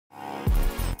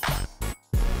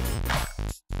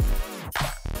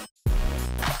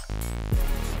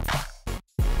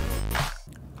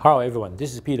Hello everyone,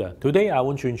 this is Peter. Today I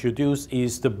want to introduce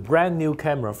is the brand new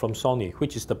camera from Sony,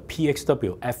 which is the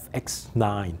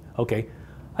PXW-FX9. Okay,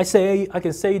 I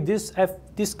can say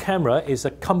this camera is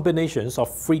a combination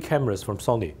of three cameras from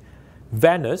Sony.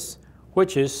 Venice,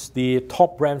 which is the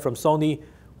top brand from Sony,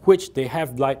 which they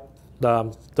have like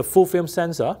the full film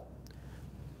sensor,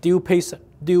 dual base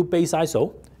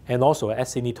ISO, and also a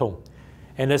S-Cinetone.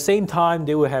 And at the same time,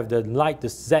 they will have the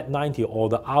Z90 or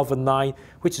the Alpha 9,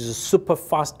 which is a super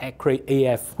fast, accurate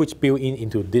AF, which built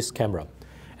into this camera.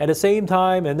 At the same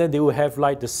time, and then they will have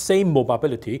like the same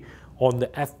mobility on the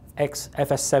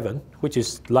FS7, which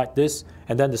is like this,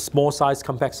 and then the small size,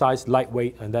 compact size,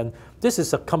 lightweight, and then this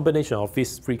is a combination of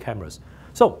these three cameras.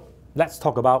 So let's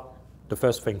talk about the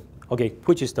first thing, okay,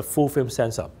 which is the full film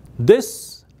sensor.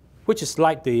 This, which is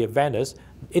like the Venice,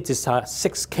 it is a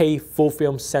 6K full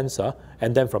film sensor,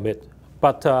 and then from it.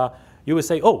 But you will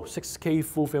say, oh, 6K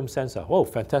full film sensor, oh,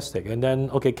 fantastic. And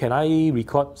then, okay, can I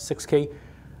record 6K?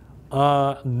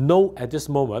 No at this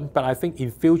moment, but I think in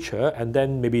future, and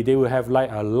then maybe they will have like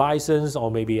a license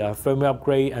or maybe a firmware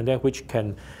upgrade, and then which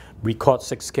can record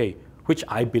 6K, which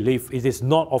I believe it is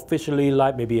not officially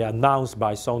like maybe announced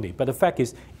by Sony. But the fact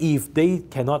is, if they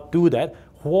cannot do that,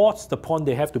 what's the point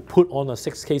they have to put on a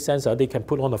 6K sensor? They can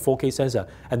put on a 4K sensor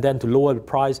and then to lower the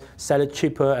price, sell it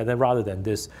cheaper, and then rather than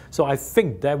this. So I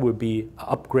think that would be an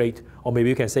upgrade, or maybe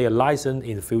you can say a license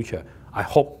in the future. I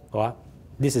hope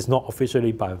this is not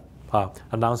officially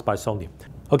announced by Sony.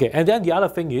 Okay, and then the other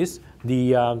thing is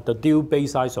the dual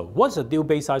base ISO. What's a dual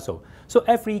base ISO? So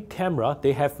every camera,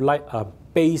 they have like a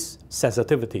base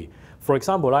sensitivity. For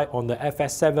example, like on the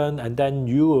FS7, and then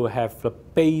you will have the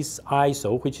base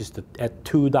ISO, which is at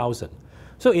 2000.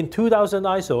 So in 2000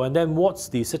 ISO, and then what's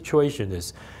the situation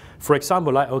is, for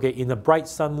example, like okay, in a bright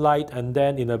sunlight, and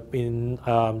then in a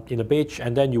beach,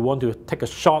 and then you want to take a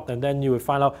shot, and then you will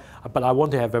find out, but I want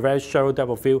to have a very shallow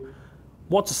depth of field.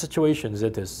 What's the situation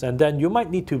it is? And then you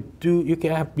might need to do, you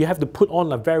have to put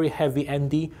on a very heavy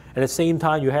ND. At the same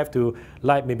time, you have to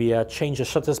like maybe change the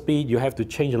shutter speed. You have to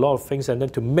change a lot of things, and then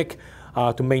to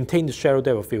maintain the shallow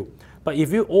depth of field. But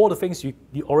if all the things you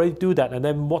already do that, and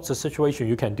then what's the situation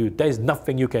you can do? There is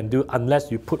nothing you can do unless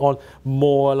you put on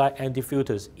more like ND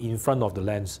filters in front of the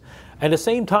lens. At the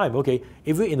same time, okay,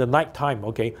 if you're in the night time,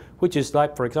 okay, which is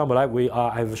like, for example, like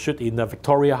I have a shoot in the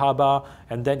Victoria Harbour,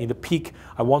 and then in the peak,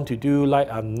 I want to do like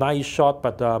a nice shot,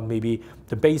 but maybe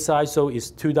the base ISO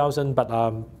is 2000, but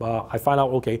I find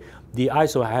out, okay, the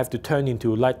ISO I have to turn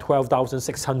into like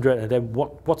 12,600, and then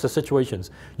what's the situations?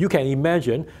 You can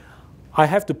imagine, I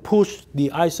have to push the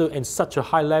ISO in such a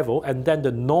high level, and then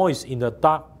the noise in the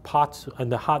dark parts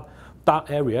and the dark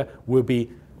area will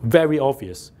be very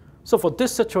obvious. So for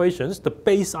these situations, the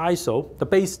base ISO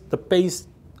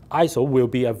will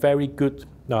be a very good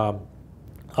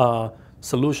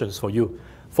solutions for you.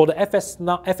 For the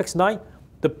FX9,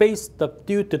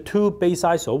 the two base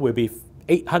ISO will be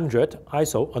 800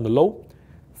 ISO on the low,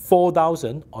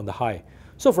 4000 on the high.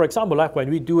 So for example, like when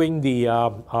we're doing the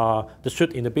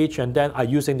shoot in the beach, and then I'm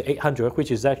using the 800, which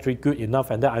is actually good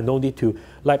enough, and then I don't need to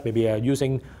like maybe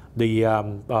using the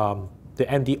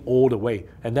ND all the way,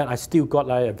 and then I still got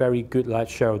like a very good like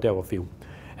shallow depth of field.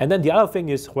 And then the other thing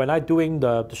is when I'm doing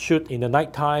the shoot in the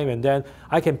night time, and then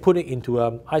I can put it into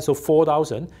ISO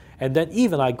 4000, and then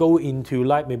even I go into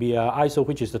like maybe ISO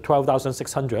which is the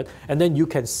 12,600, and then you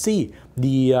can see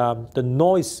the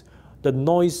noise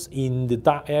in the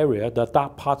dark area, the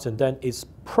dark parts, and then it's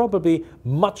probably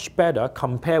much better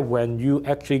compared when you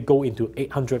actually go into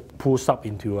 800 pulls up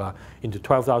into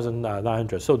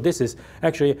 12,900. So this is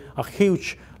actually a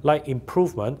huge like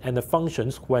improvement and the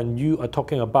functions when you are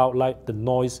talking about like the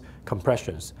noise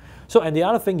compressions. So and the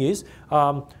other thing is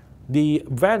the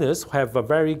Venice have a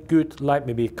very good like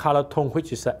maybe color tone,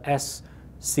 which is a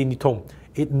S-Cinetone.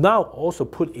 It now also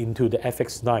put into the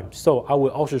FX9. So I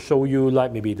will also show you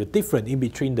like maybe the difference in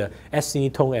between the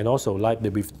S-Cinetone and also like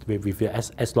with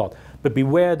the S-Lot. But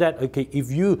beware that okay,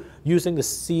 if you using the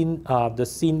scene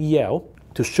EL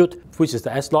to shoot, which is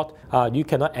the S-Lot, you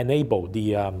cannot enable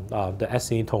the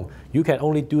S-Cinetone. You can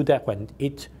only do that when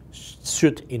it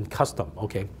shoot in custom.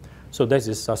 Okay, so this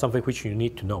is something which you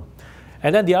need to know.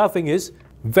 And then the other thing is,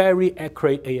 very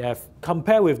accurate AF.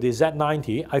 Compared with the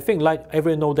Z90, I think like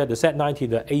everyone know that the Z90,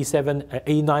 the A7,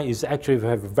 A9 is actually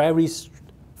have a very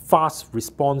fast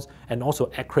response and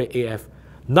also accurate AF.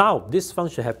 Now this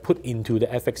function have put into the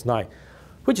FX9,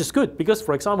 which is good because,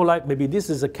 for example, like maybe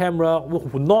this is a camera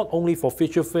not only for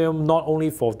feature film, not only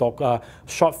for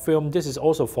short film, this is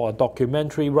also for a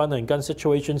documentary, run and gun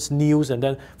situations, news, and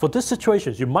then for these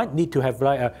situations, you might need to have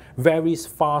like a very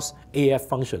fast AF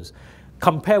functions.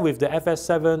 compare with the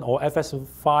FS7 or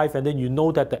FS5, and then you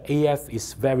know that the AF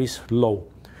is very slow,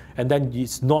 and then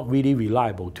it's not really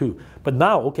reliable too. But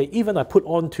now, okay, even I put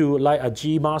onto like a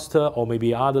G Master or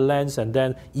maybe other lens and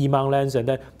then E-mount lens, and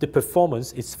then the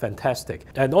performance is fantastic.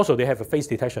 And also they have a face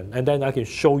detection, and then I can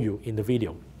show you in the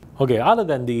video. Okay, other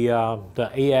than the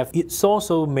AF, it's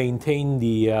also maintained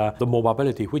the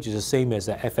mobility, which is the same as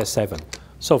the FS7.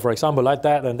 So for example, like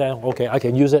that, and then, okay, I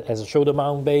can use it as a shoulder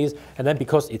mount base, and then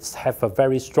because it's have a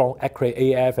very strong accurate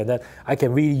AF, and then I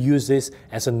can really use this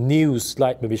as a new,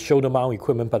 like maybe shoulder mount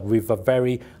equipment, but with a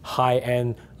very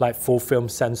high-end, like full-film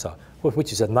sensor,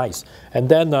 which is nice. And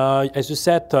then, as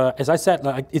I said,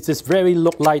 like, it's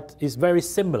very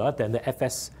similar than the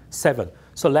FS7.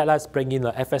 So let us bring in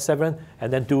the FS7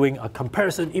 and then doing a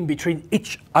comparison in between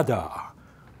each other.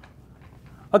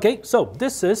 Okay, so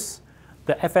this is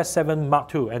the FS7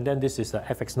 Mark II, and then this is the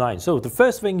FX9. So the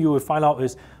first thing you will find out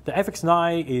is the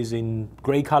FX9 is in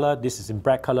gray color, this is in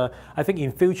black color. I think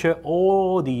in future,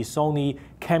 all the Sony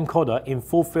camcorder in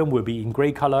full film will be in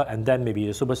gray color, and then maybe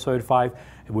the Super 35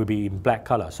 will be in black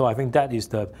color. So I think that is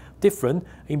the difference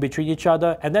in between each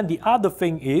other. And then the other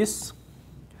thing is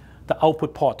the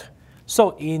output port.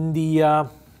 So in the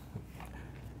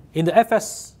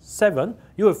FS7,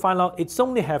 you will find out it's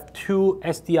only have two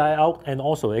SDI out and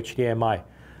also HDMI.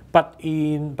 But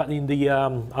in the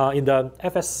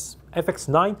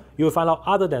FX9, you will find out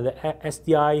other than the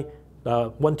SDI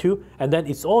 1.2, and then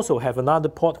it's also have another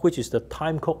port, which is the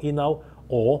time code in out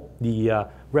or the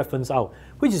reference out,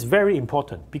 which is very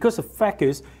important, because the fact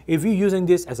is, if you're using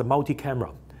this as a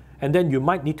multi-camera, and then you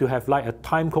might need to have like a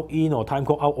time code in or time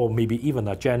code out, or maybe even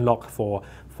a gen lock for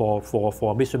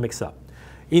a mission mixer.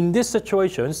 In these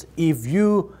situations, if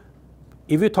you're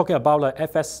talking about like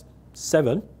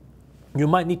FS7, you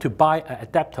might need to buy an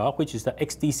adapter, which is the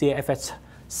XDCA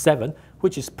FS7,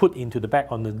 which is put into the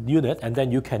back on the unit, and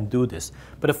then you can do this.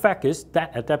 But the fact is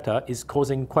that adapter is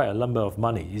costing quite a number of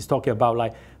money. It's talking about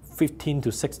like 15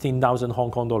 to 16,000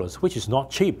 Hong Kong dollars, which is not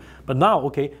cheap. But now,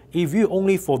 okay, if you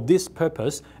only for this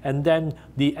purpose, and then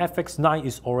the FX9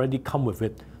 is already come with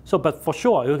it. So, but for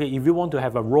sure, okay, if you want to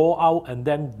have a raw out, and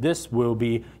then this will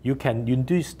be, you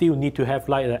do still need to have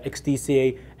like an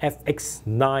XDCA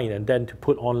FX9, and then to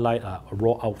put on like a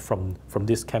raw out from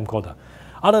this camcorder.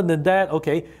 Other than that,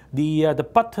 okay, the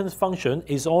buttons function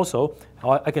is also,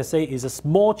 I can say, is a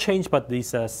small change, but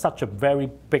it's such a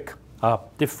very big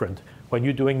difference when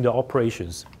you're doing the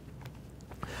operations.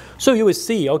 So you will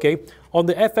see, okay, on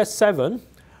the FS7,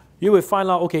 you will find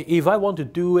out, okay, if I want to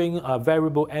doing a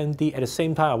variable ND at the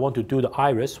same time I want to do the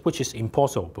iris, which is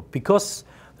impossible, because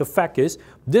the fact is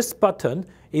this button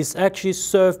is actually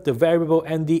serve the variable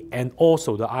ND and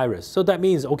also the iris. So that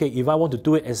means, okay, if I want to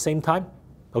do it at the same time,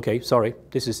 okay, sorry,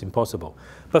 this is impossible.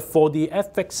 But for the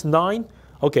FX9,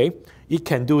 okay, it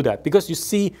can do that, because you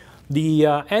see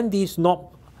the ND knob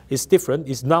is different.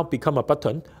 It's now become a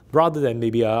button rather than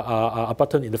maybe a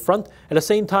button in the front. At the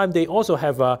same time, they also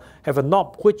have a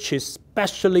knob which is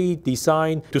specially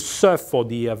designed to serve for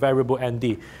the variable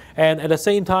ND. And at the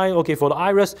same time, okay, for the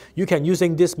iris, you can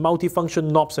using this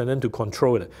multifunction knobs and then to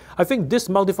control it. I think this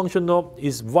multifunction knob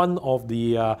is one of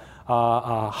the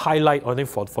highlight on it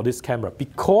for this camera,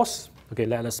 because, okay,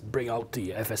 let us bring out the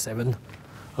FS7.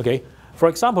 Okay. For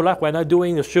example, like when I'm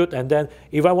doing the shoot, and then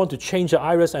if I want to change the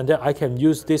iris, and then I can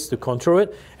use this to control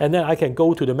it, and then I can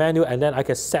go to the menu, and then I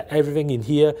can set everything in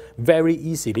here very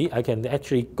easily. I can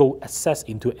actually go access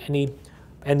into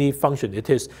any function it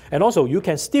is. And also you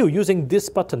can still using this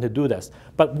button to do this.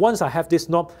 But once I have this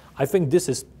knob, I think this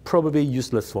is probably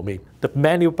useless for me. The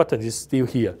menu button is still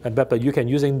here, but you can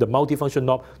using the multifunction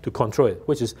knob to control it,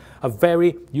 which is a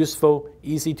very useful,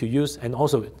 easy to use, and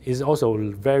also is also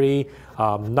very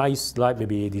nice, like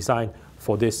maybe design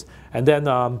for this. And then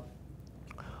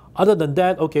other than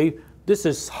that, okay, this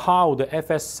is how the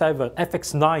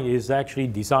FX9 is actually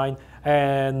designed.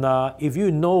 And if you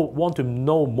want to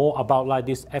know more about like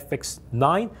this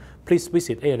FX9, please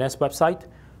visit A&S website,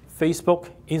 Facebook,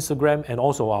 Instagram, and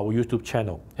also our YouTube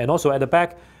channel. And also at the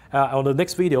back, on the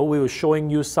next video, we will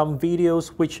showing you some videos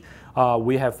which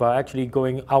we have actually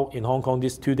going out in Hong Kong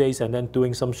these 2 days, and then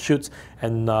doing some shoots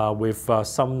and with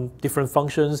some different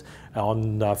functions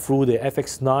on through the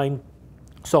FX9.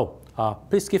 So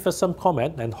please give us some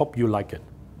comment, and hope you like it.